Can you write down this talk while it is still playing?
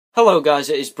Hello guys,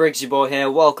 it is Briggsyboy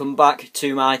here, welcome back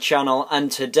to my channel,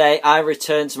 and today I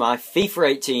return to my FIFA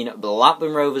 18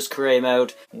 Blackburn Rovers Career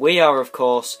Mode. We are of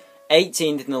course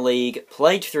 18th in the league,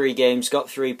 played 3 games, got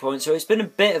 3 points, so it's been a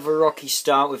bit of a rocky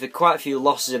start. We've had quite a few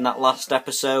losses in that last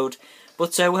episode,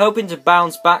 but we're hoping to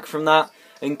bounce back from that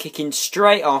and kicking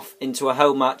straight off into a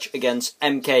home match against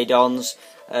MK Dons.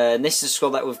 And this is the squad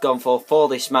that we've gone for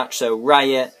this match, so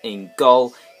Raya in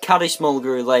goal, Caddis,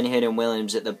 Mulgrew, Lanehan and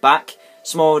Williams at the back,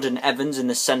 Smallwood and Evans in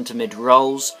the centre mid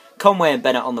roles, Conway and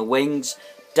Bennett on the wings,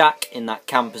 Dak in that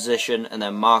cam position, and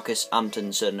then Marcus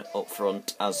Antonsson up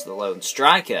front as the lone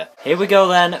striker. Here we go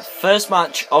then, first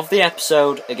match of the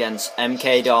episode against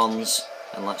MK Dons,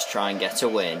 and let's try and get a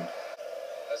win.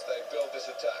 As they build this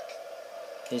attack.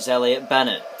 Here's Elliot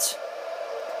Bennett.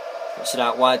 Puts it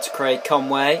out wide to Craig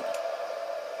Conway.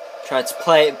 Tried to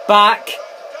play it back.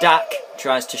 Dak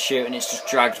tries to shoot and it's just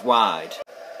dragged wide.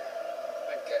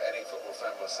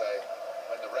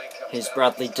 Here's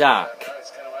Bradley Dak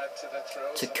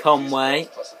to Conway,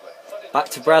 back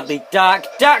to Bradley Dak,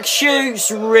 Dak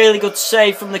shoots, really good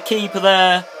save from the keeper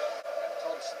there.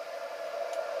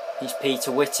 Here's Peter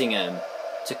Whittingham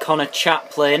to Connor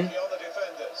Chaplin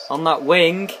on that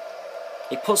wing,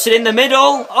 he puts it in the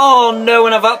middle, oh no,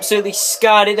 and I've absolutely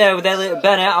skied it there with Elliot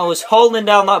Bennett. I was holding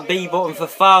down that B button for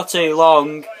far too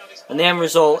long, and the end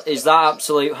result is that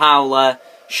absolute howler.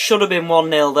 Should have been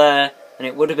 1-0 there, and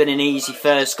it would have been an easy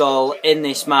first goal in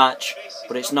this match,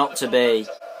 but it's not to be.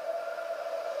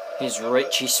 Here's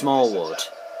Richie Smallwood.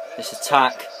 This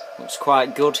attack looks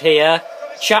quite good here.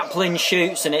 Chaplin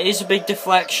shoots, and it is a big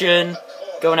deflection,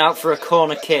 going out for a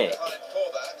corner kick.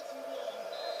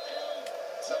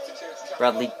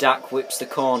 Bradley Dak whips the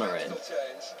corner in.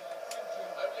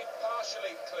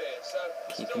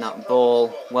 Keeping that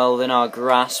ball well within our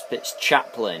grasp, it's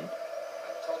Chaplin.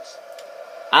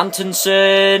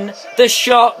 Antonsson, the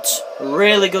shot,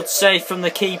 really good save from the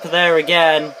keeper there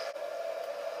again.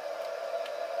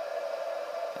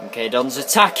 MK Dons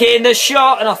attacking, the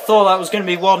shot, and I thought that was going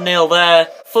to be 1-0 there.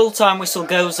 Full-time whistle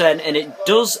goes then, and it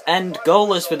does end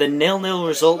goalless with a 0-0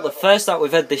 result, the first that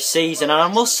we've had this season, and I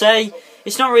must say,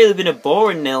 it's not really been a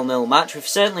boring 0-0 match. We've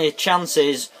certainly had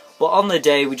chances, but on the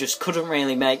day we just couldn't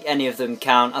really make any of them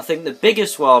count. I think the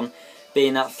biggest one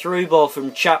being that through ball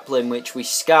from Chaplin, which we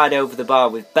skied over the bar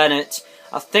with Bennett.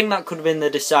 I think that could have been the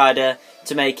decider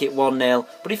to make it 1-0.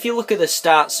 But if you look at the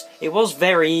stats, it was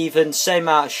very even, same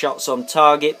amount of shots on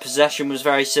target, possession was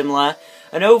very similar.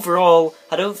 And overall,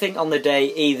 I don't think on the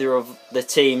day either of the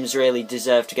teams really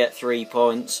deserved to get 3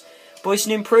 points. But it's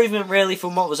an improvement really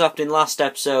from what was happening last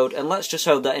episode, and let's just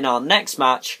hope that in our next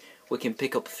match we can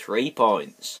pick up 3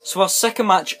 points. So our second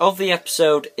match of the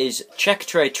episode is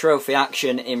Checkatrade Trophy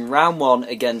action in round 1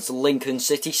 against Lincoln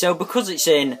City. So because it's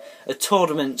in a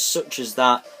tournament such as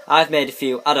that, I've made a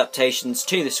few adaptations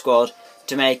to the squad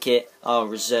to make it our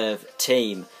reserve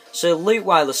team. So Luke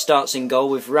Weiler starts in goal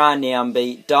with Ryan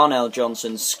Niambi, Darnell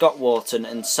Johnson, Scott Wharton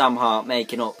and Sam Hart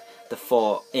making up the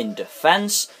 4 in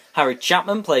defence. Harry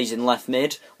Chapman plays in left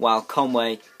mid while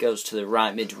Conway goes to the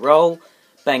right mid role.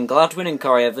 Ben Gladwin and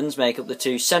Corey Evans make up the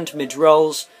 2 centre mid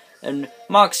roles, and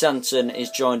Mark Sanson is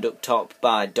joined up top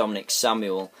by Dominic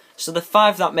Samuel. So the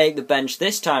 5 that make the bench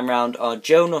this time round are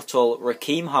Joe Nuttall,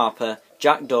 Raheem Harper,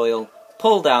 Jack Doyle,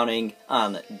 Paul Downing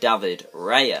and David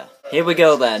Raya. Here we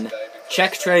go then,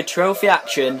 Checkatrade Trophy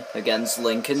action against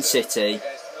Lincoln City.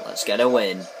 Let's get a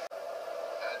win.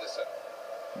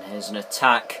 And here's an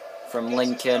attack from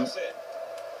Lincoln.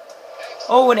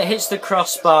 Oh, and it hits the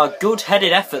crossbar. Good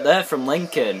headed effort there from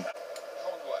Lincoln.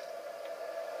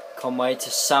 Conway to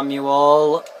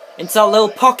Samuel. Into that little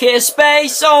pocket of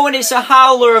space. Oh, and it's a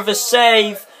howler of a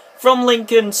save from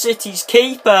Lincoln City's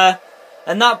keeper.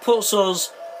 And that puts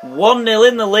us 1-0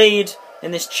 in the lead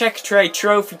in this Checkatrade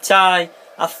Trophy tie.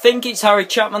 I think it's Harry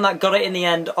Chapman that got it in the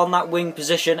end on that wing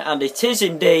position. And it is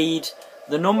indeed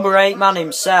the number 8 man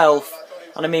himself.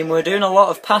 And I mean, we're doing a lot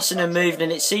of passing and moving,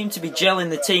 and it seemed to be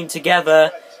gelling the team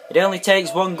together. It only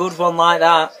takes one good one like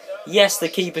that. Yes, the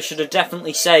keeper should have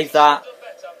definitely saved that.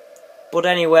 But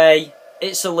anyway,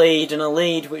 it's a lead, and a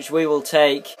lead which we will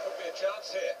take.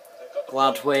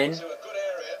 Gladwin.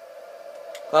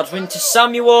 Gladwin to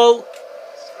Samuel.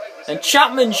 And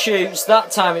Chapman shoots.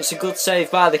 That time it's a good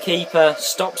save by the keeper.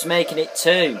 Stops making it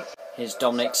 2. Here's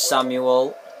Dominic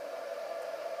Samuel.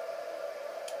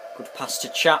 Good pass to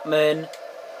Chapman.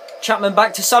 Chapman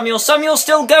back to Samuel. Samuel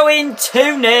still going.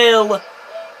 2-0.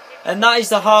 And that is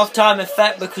the half-time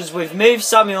effect because we've moved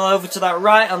Samuel over to that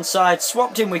right-hand side,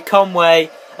 swapped him with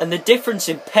Conway, and the difference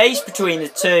in pace between the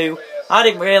two, I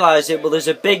didn't realise it, but there's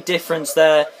a big difference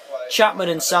there. Chapman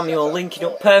and Samuel linking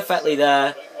up perfectly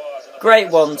there. Great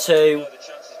 1-2.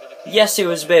 Yes, it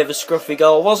was a bit of a scruffy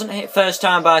goal. Wasn't hit first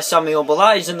time by Samuel, but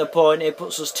that isn't the point. It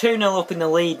puts us 2-0 up in the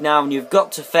lead now, and you've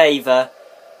got to favour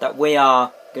that we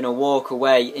are going to walk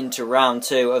away into round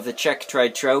 2 of the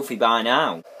Checkatrade Trophy by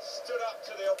now. Stood up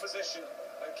to the opposition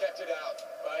and kept it out.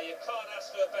 Well, you can't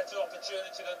ask for a better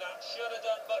opportunity than that. Should have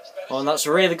done much better. Oh, and that's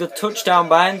a really good touchdown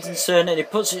by Antonsson, and he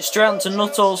puts it straight onto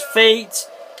Nuttall's feet.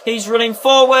 He's running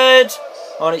forward.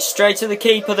 Oh, and it's straight to the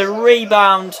keeper, the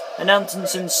rebound, and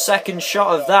Antonsson's second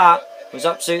shot of that was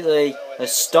absolutely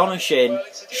astonishing.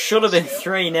 Should have been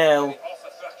 3-0,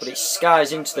 but it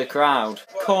skies into the crowd.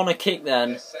 Corner kick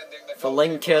then for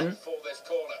Lincoln.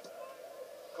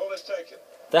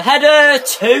 The header,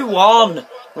 2-1.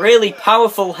 Really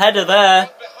powerful header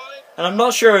there. And I'm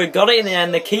not sure who got it in the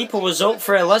end. The keeper was up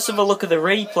for it. Let's have a look at the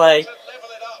replay.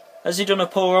 Has he done a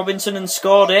Paul Robinson and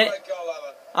scored it?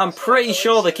 I'm pretty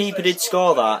sure the keeper did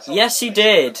score that. Yes, he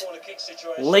did.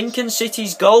 Lincoln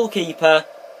City's goalkeeper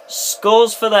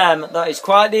scores for them. That is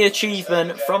quite the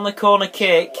achievement from the corner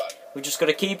kick. We've just got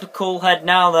to keep a cool head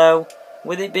now, though.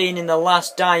 With it being in the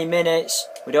last dying minutes,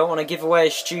 we don't want to give away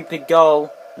a stupid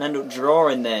goal and end up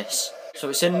drawing this. So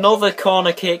it's another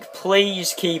corner kick.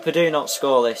 Please, keeper, do not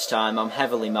score this time. I'm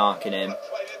heavily marking him.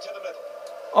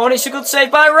 Oh, and it's a good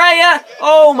save by Raya.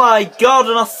 Oh my god,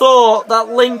 and I thought that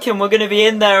Lincoln were going to be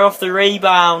in there off the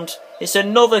rebound. It's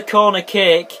another corner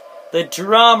kick. The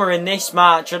drama in this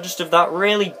match, I just have that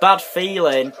really bad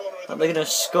feeling that they're going to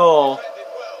score.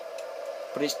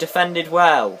 But it's defended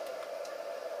well.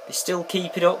 They still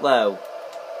keep it up though.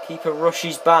 Keeper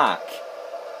rushes back.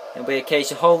 It'll be a case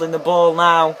of holding the ball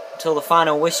now until the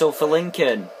final whistle for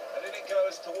Lincoln.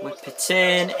 Whip it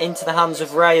in, into the hands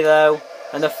of Ray though.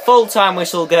 And the full-time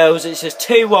whistle goes. It's a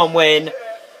 2-1 win.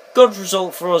 Good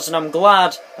result for us, and I'm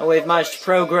glad that we've managed to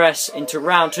progress into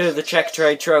round 2 of the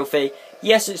Checkatrade Trophy.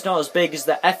 Yes, it's not as big as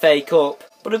the FA Cup,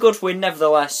 but a good win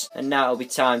nevertheless. And now it'll be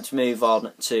time to move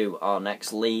on to our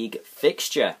next league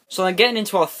fixture. So then, getting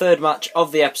into our third match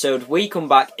of the episode, we come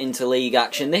back into league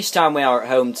action. This time we are at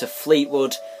home to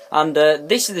Fleetwood, and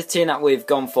this is the team that we've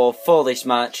gone for this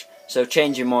match. So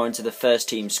changing more into the first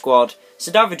team squad.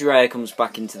 So David Raya comes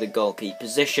back into the goalkeeper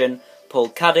position. Paul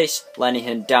Caddis,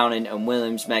 Lenihan, Downing and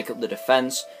Williams make up the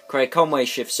defence. Craig Conway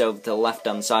shifts over to the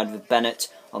left-hand side with Bennett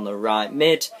on the right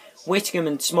mid. Whittingham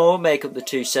and Small make up the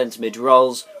two centre mid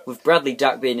roles, with Bradley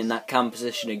Dack being in that cam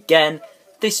position again,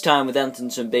 this time with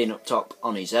Antonsson being up top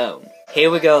on his own. Here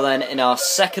we go then in our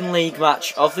second league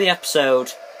match of the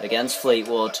episode against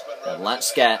Fleetwood, and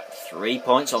let's get 3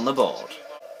 points on the board.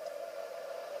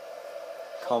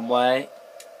 Conway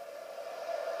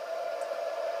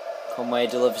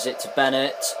delivers it to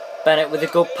Bennett. Bennett with a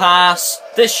good pass.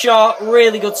 The shot,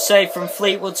 really good save from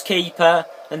Fleetwood's keeper,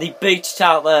 and they boot it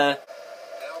out there.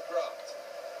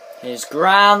 Here's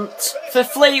Grant for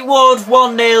Fleetwood,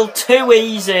 1-0, too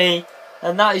easy.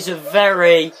 And that is a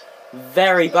very,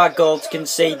 very bad goal to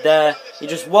concede there. He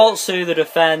just waltzed through the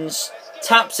defence,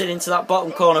 taps it into that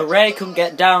bottom corner. Ray couldn't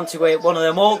get down to it, one of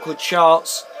them awkward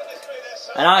shots.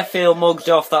 And I feel mugged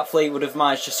off that Fleetwood have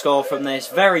managed to score from this.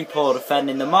 Very poor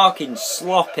defending, the marking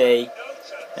sloppy.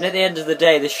 And at the end of the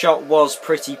day, the shot was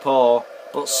pretty poor.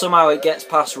 But somehow it gets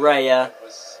past Raya.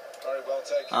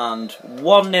 And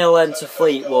 1-0 then to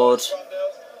Fleetwood.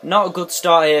 Not a good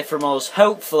start here from us.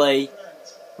 Hopefully,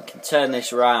 we can turn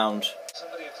this round.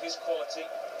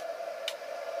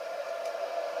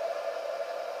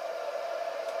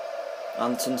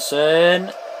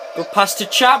 Antonsson. Good pass to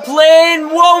Chaplin.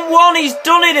 1-1. He's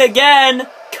done it again.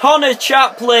 Connor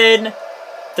Chaplin.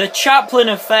 The Chaplin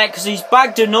effect, because he's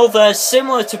bagged another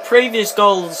similar to previous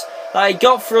goals that he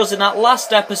got for us in that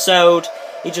last episode.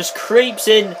 He just creeps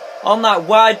in on that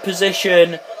wide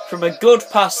position from a good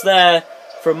pass there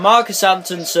from Marcus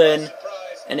Antonsson.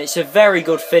 And it's a very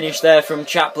good finish there from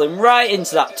Chaplin right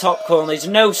into that top corner. There's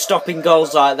no stopping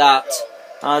goals like that.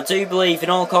 And I do believe in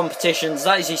all competitions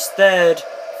that is his third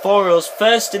for us,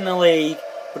 first in the league,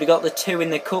 but he got the 2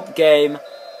 in the cup game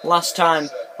last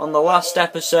time on the last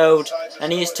episode,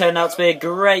 and he has turned out to be a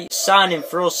great signing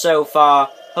for us so far.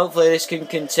 Hopefully this can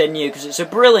continue, because it's a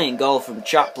brilliant goal from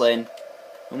Chaplin,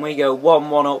 and we go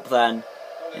 1-1 up then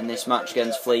in this match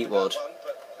against Fleetwood.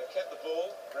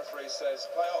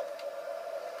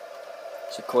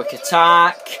 It's a quick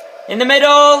attack in the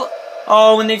middle.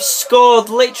 Oh, and they've scored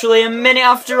literally a minute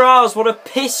after ours. What a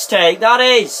piss take that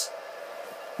is.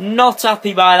 Not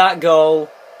happy by that goal.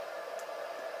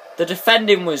 The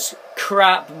defending was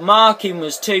crap, marking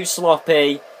was too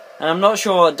sloppy, and I'm not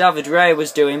sure what David Ray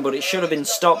was doing, but it should have been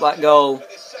stopped, that goal.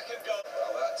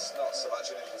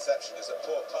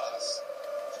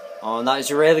 Oh, and that is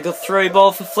a really good through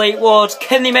ball for Fleetwood.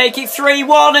 Can they make it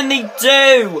 3-1? And they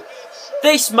do!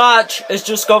 This match has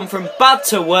just gone from bad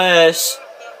to worse,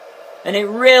 and it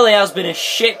really has been a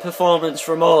shit performance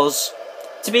from us.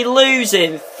 To be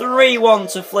losing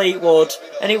 3-1 to Fleetwood,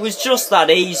 and it was just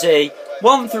that easy.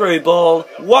 One through ball,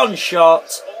 one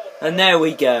shot, and there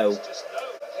we go.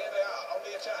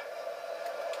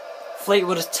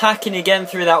 Fleetwood attacking again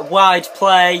through that wide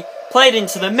play. Played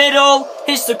into the middle,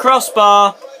 hits the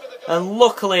crossbar, and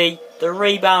luckily the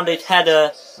rebounded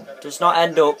header does not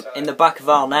end up in the back of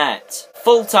our net.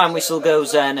 Full-time whistle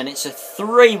goes in, and it's a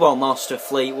 3-1 loss to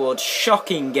Fleetwood.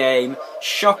 Shocking game,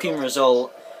 shocking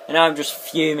result, and I'm just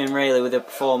fuming really with the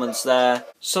performance there.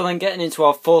 So then getting into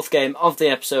our fourth game of the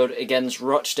episode against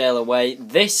Rochdale away.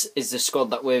 This is the squad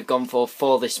that we've gone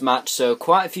for this match, so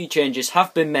quite a few changes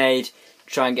have been made to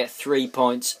try and get 3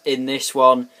 points in this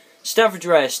one. Stafford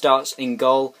Rea starts in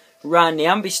goal, Ryan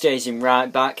Niambi stays in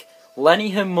right back,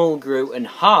 Lenihan, Mulgrew and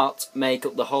Hart make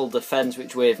up the whole defence,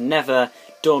 which we've never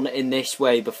done in this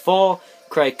way before.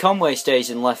 Craig Conway stays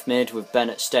in left mid with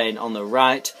Bennett staying on the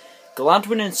right.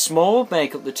 Gladwin and Small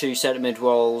make up the two centre mid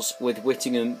roles, with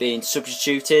Whittingham being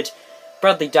substituted.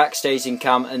 Bradley Dack stays in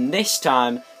cam, and this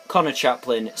time Connor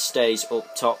Chaplin stays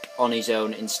up top on his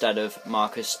own instead of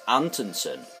Marcus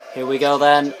Antonsson. Here we go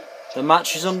then, the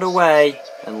match is underway,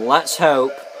 and let's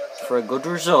hope for a good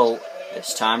result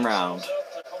this time round.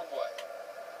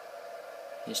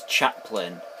 Here's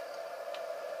Chaplin.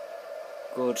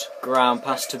 Good ground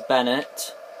pass to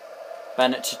Bennett.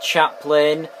 Bennett to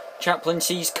Chaplin. Chaplin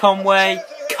sees Conway.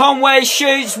 Conway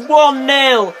shoots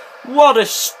 1-0. What a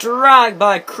strike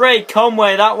by Craig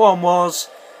Conway that one was.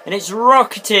 And it's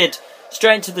rocketed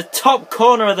straight into the top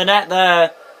corner of the net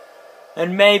there.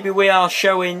 And maybe we are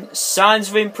showing signs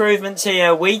of improvements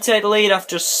here. We take the lead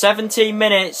after just 17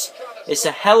 minutes. It's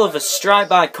a hell of a strike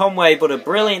by Conway, but a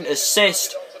brilliant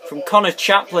assist from Connor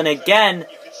Chaplin again,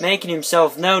 making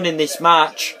himself known in this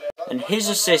match. And his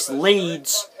assist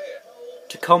leads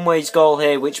to Conway's goal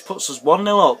here, which puts us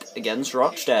 1-0 up against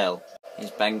Rochdale.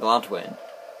 Here's Ben Gladwin.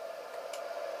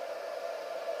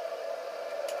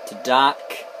 To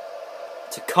Dack.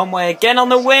 To Conway again on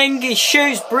the wing. He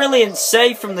shoots, brilliant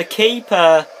save from the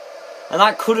keeper. And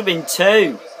that could have been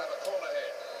 2.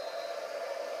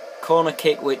 Corner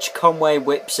kick which Conway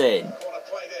whips in.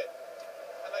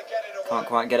 Can't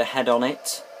quite get a head on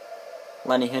it.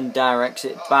 Lenihan directs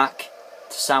it back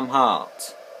to Sam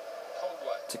Hart.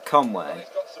 To Conway.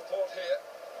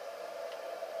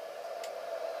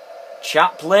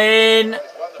 Chaplin.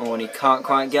 Oh, and he can't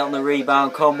quite get on the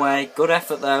rebound, Conway. Good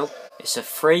effort though. It's a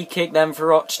free kick then for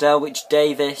Rochdale, which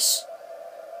Davis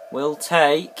will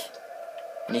take.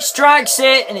 And he strikes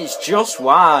it, and it's just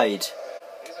wide.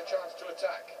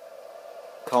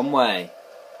 Conway.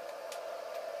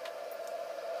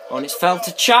 Oh, and it's fell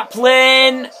to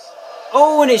Chaplin.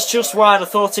 Oh, and it's just wide. I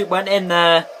thought it went in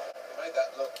there. He made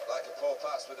that look like a poor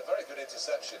pass with a very good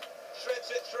interception.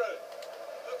 Shreds it through.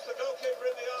 Looks the goalkeeper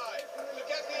in the eye.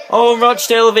 Oh,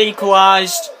 Rochdale have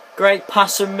equalised. Great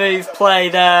pass and move play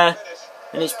there.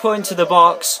 And it's put into the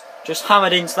box. Just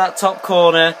hammered into that top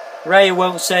corner. Ray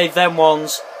won't save them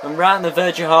ones. And right on the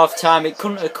verge of half time, it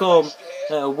couldn't have come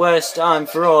at a worse time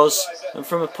for us. And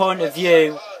from a point of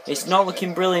view, it's not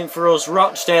looking brilliant for us.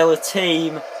 Rochdale, a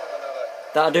team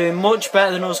that are doing much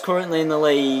better than us currently in the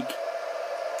league.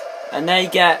 And they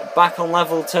get back on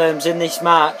level terms in this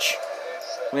match.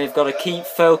 We've got to keep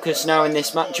focus now in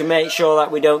this match and make sure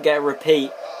that we don't get a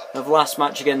repeat of last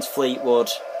match against Fleetwood.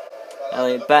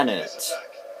 Elliot Bennett.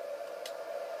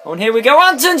 Oh, and here we go,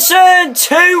 Antonsson!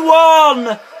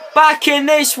 2-1! Back in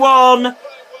this one.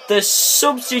 The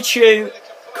substitute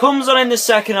comes on in the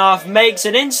second half, makes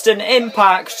an instant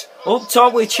impact. Up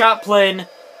top with Chaplin.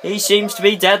 He seems to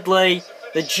be deadly.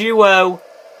 The duo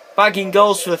bagging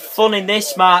goals for fun in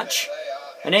this match.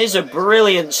 And here's a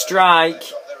brilliant strike.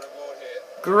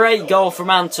 Great goal from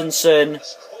Antonsson.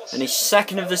 And his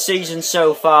second of the season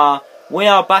so far. We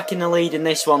are back in the lead in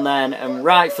this one then, and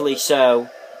rightfully so.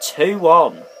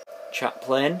 2-1.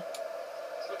 Chaplin.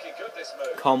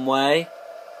 Conway.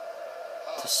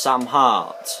 To Sam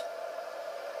Hart.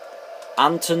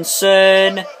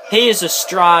 Antonsson. Here's a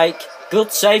strike.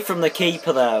 Good save from the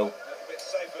keeper though.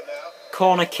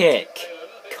 Corner kick.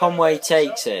 Conway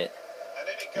takes it.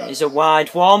 It is a wide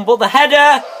one, but the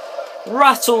header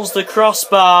rattles the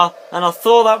crossbar, and I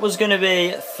thought that was going to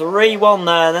be 3-1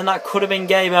 there, and then that could have been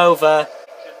game over.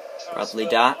 Bradley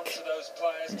Dack.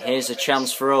 And here's a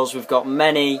chance for us. We've got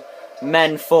many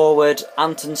men forward.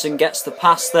 Antonsson gets the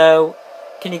pass though.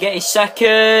 Can he get his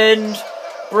second?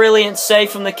 Brilliant save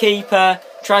from the keeper.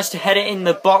 Tries to head it in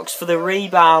the box for the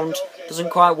rebound. Doesn't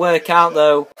quite work out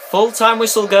though. Full-time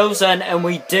whistle goes then, and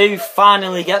we do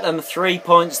finally get them 3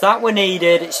 points that were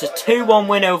needed. It's a 2-1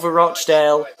 win over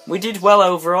Rochdale. We did well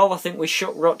overall. I think we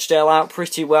shut Rochdale out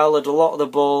pretty well, had a lot of the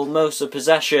ball, most of the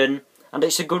possession, and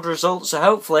it's a good result, so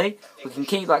hopefully we can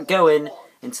keep that going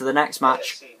into the next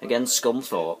match against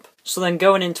Scunthorpe. So then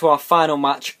going into our final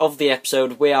match of the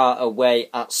episode, we are away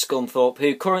at Scunthorpe,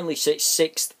 who currently sits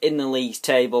 6th in the league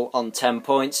table on 10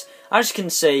 points. As you can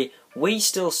see, we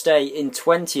still stay in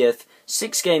 20th,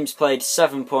 6 games played,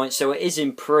 7 points, so it is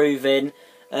improving,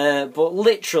 but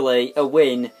literally a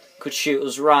win could shoot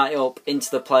us right up into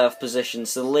the playoff position,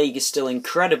 so the league is still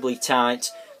incredibly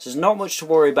tight, so there's not much to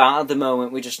worry about at the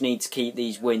moment. We just need to keep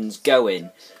these wins going.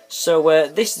 So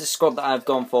this is the squad that I've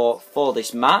gone for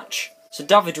this match. So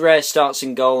David Ray starts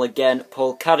in goal again,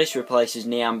 Paul Caddis replaces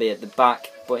Niambi at the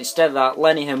back, but instead of that,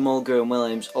 Lenihan, Mulgrew and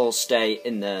Williams all stay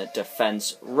in the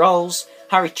defence roles.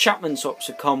 Harry Chaplin swaps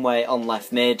for Conway on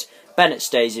left mid, Bennett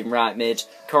stays in right mid,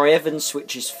 Corey Evans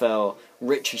switches for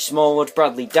Richie Smallwood,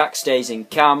 Bradley Dack stays in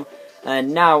cam,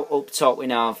 and now up top we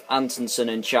now have Antonsson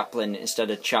and Chaplin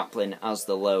instead of Chaplin as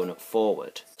the lone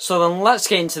forward. So then let's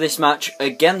get into this match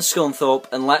against Scunthorpe,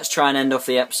 and let's try and end off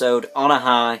the episode on a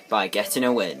high by getting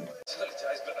a win.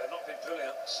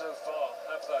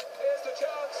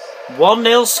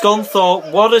 1-0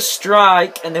 Scunthorpe, what a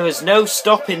strike, and there was no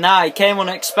stopping that. It came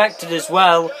unexpected as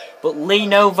well, but Lee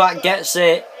Novak gets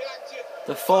it.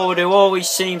 The forward who always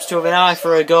seems to have an eye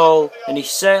for a goal, and he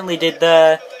certainly did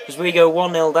there, as we go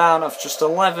 1-0 down after just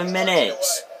 11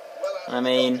 minutes. I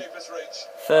mean,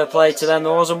 fair play to them,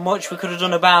 there wasn't much we could have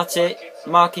done about it.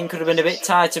 Marking could have been a bit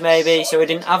tighter maybe, so we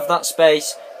didn't have that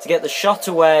space to get the shot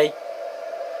away,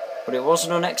 but it was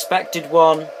an unexpected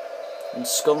one. And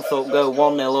Scunthorpe go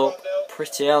 1-0 up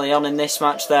pretty early on in this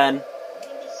match then.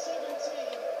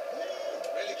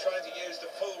 Really trying to use the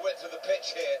full width of the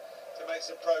pitch here to make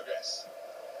some progress.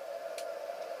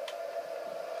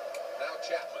 Now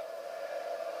Chapman.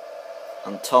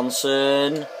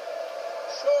 Antonsson.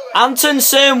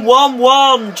 Antonsson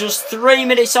 1-1. Just 3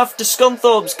 minutes after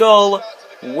Scunthorpe's goal.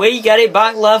 We get it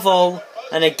back level.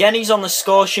 And again he's on the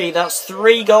score sheet. That's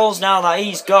 3 goals now that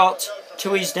he's got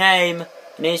to his name.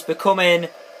 And he's becoming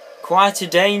quite a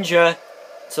danger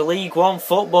to League One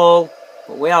football.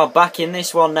 But we are back in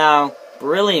this one now.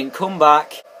 Brilliant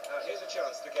comeback. Now here's a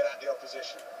chance to get at the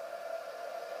opposition.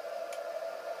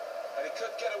 And he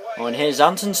could get away. Oh, and here's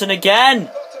Antonsson again.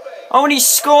 Oh, and he's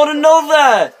scored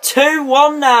another.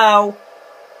 2-1 now.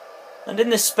 And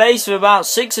in the space of about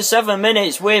 6 or 7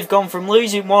 minutes, we've gone from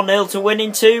losing 1-0 to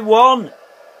winning 2-1.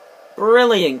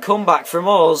 Brilliant comeback from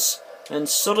us. And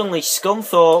suddenly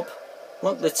Scunthorpe,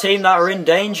 look, the team that are in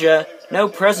danger. No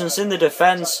presence in the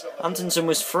defence. Antonsson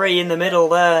was free in the middle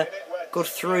there. Good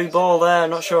through ball there.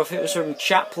 Not sure if it was from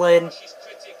Chaplin,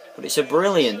 but it's a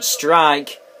brilliant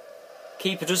strike.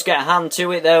 Keeper does get a hand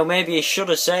to it though. Maybe he should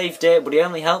have saved it, but he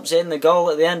only helps it in the goal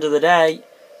at the end of the day.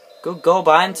 Good goal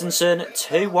by Antonsson.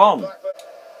 2-1.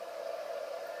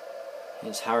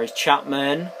 Here's Harry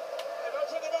Chapman.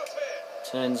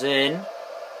 Turns in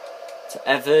to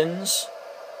Evans.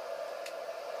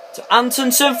 To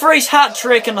Antonsson for his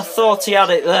hat-trick, and I thought he had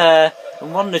it there.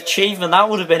 And what an achievement, that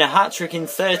would have been a hat-trick in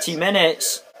 30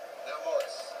 minutes.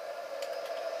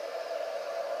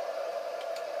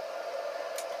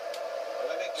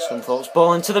 Scunthorpe's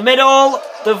ball into the middle.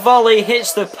 The volley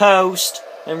hits the post,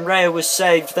 and Raya was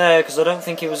saved there, because I don't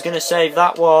think he was going to save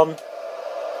that one.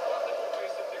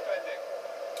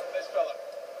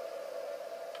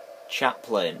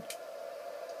 Chaplin.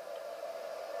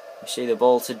 We see the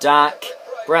ball to Dack.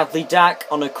 Bradley Dack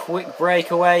on a quick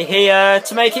breakaway here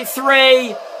to make it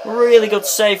 3. Really good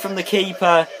save from the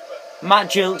keeper. Matt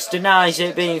Gilks denies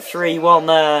it being 3-1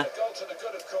 there.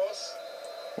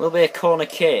 Will be a corner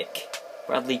kick.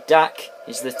 Bradley Dack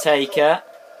is the taker.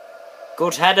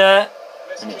 Good header.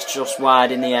 And it's just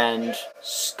wide in the end.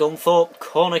 Scunthorpe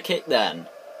corner kick then.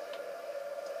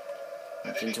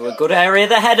 Into a good area,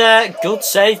 the header. Good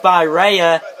save by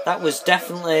Raya. That was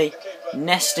definitely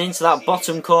nested into that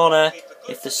bottom corner.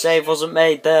 If the save wasn't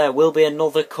made there, will be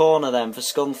another corner then for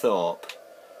Scunthorpe.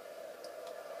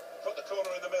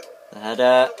 The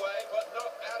header.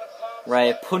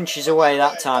 Raya punches away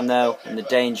that time though, and the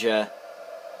danger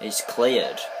is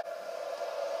cleared.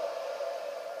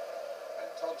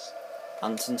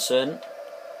 Antonsson.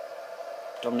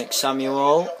 Dominic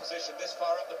Samuel.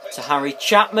 To Harry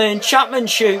Chapman. Chapman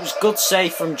shoots. Good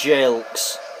save from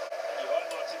Gilks.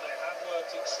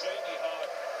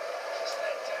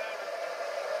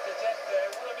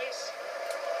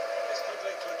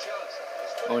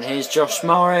 chance. Oh, and here's Josh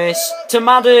Morris to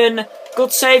Madden.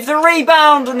 Good save, the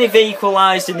rebound, and they've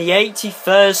equalised in the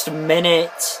 81st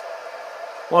minute.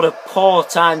 What a poor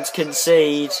time to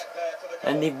concede.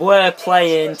 And they were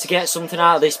playing to get something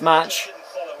out of this match.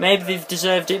 Maybe they've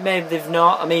deserved it, maybe they've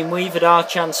not. I mean, we've had our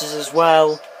chances as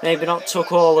well. Maybe not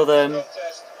took all of them.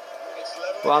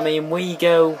 But I mean, we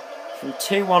go from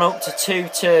 2-1 up to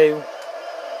 2-2.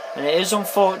 And it is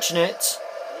unfortunate.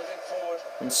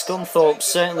 And Scunthorpe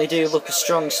certainly do look a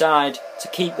strong side to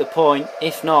keep the point,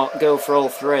 if not, go for all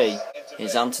three.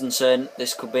 Here's Antonsson,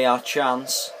 this could be our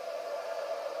chance.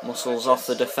 Muscles off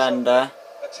the defender.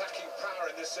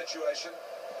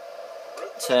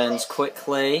 Turns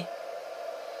quickly.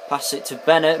 Pass it to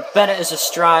Bennett. Bennett has a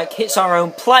strike, hits our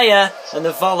own player, and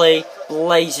the volley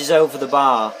blazes over the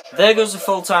bar. There goes the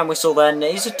full-time whistle then.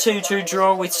 It is a 2-2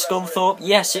 draw with Scunthorpe.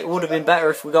 Yes, it would have been better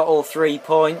if we got all 3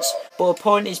 points, but a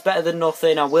point is better than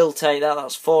nothing. I will take that.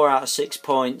 That's 4 out of 6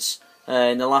 points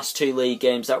in the last 2 league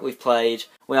games that we've played.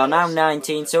 We are now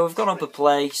 19, so we've gone up a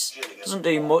place. Doesn't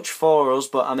do much for us,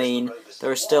 but I mean,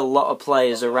 there are still a lot of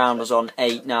players around us on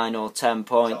 8, 9 or 10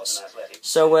 points.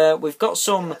 So we've got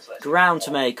some ground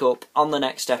to make up on the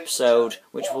next episode,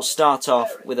 which will start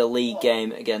off with a league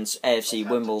game against AFC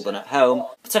Wimbledon at home.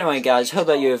 But anyway guys, hope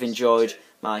that you have enjoyed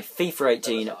my FIFA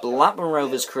 18 Blackburn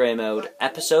Rovers Career Mode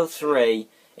Episode 3.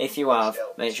 If you have,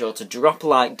 make sure to drop a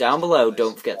like down below,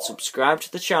 don't forget to subscribe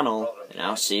to the channel, and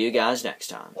I'll see you guys next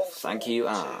time. Thank you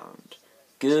and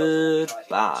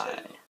goodbye.